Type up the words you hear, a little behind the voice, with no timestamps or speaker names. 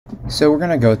So we're going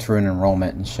to go through an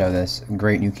enrollment and show this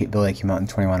great new capability that came out in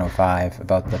 2105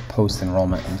 about the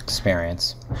post-enrollment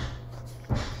experience.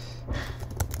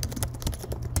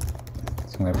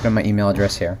 So I'm going to put in my email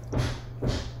address here.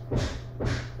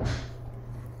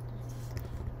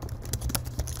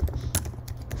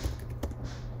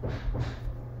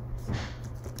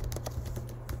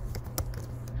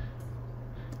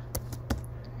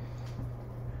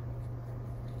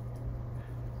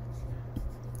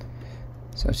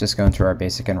 So it's just going through our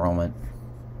basic enrollment.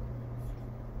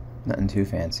 Nothing too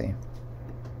fancy.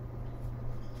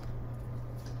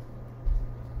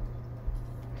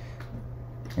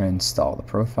 I'm going to install the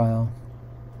profile.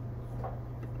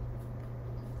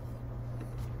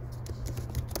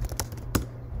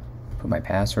 Put my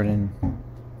password in.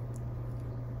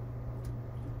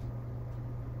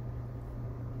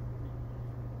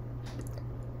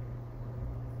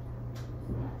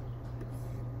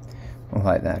 We'll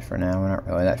hide that for now. We're not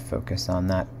really that focused on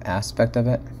that aspect of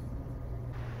it.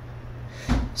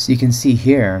 So you can see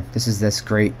here, this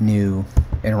great new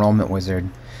enrollment wizard.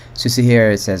 So you see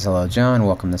here it says, "Hello John,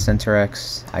 welcome to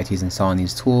Centerex. IT's installing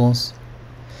these tools."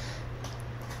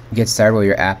 Get started while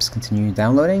your apps continue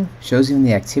downloading. Shows you in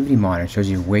the activity monitor, shows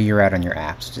you where you're at on your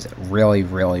apps, which is really,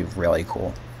 really, really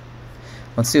cool.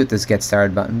 Let's see what this get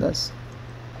started button does.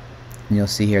 And you'll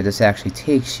see here, this actually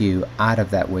takes you out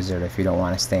of that wizard if you don't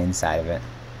want to stay inside of it.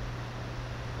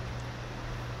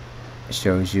 It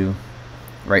shows you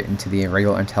right into the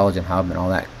regular intelligent hub and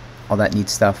all that neat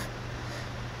stuff.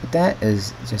 But that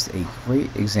is just a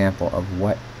great example of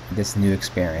what this new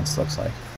experience looks like.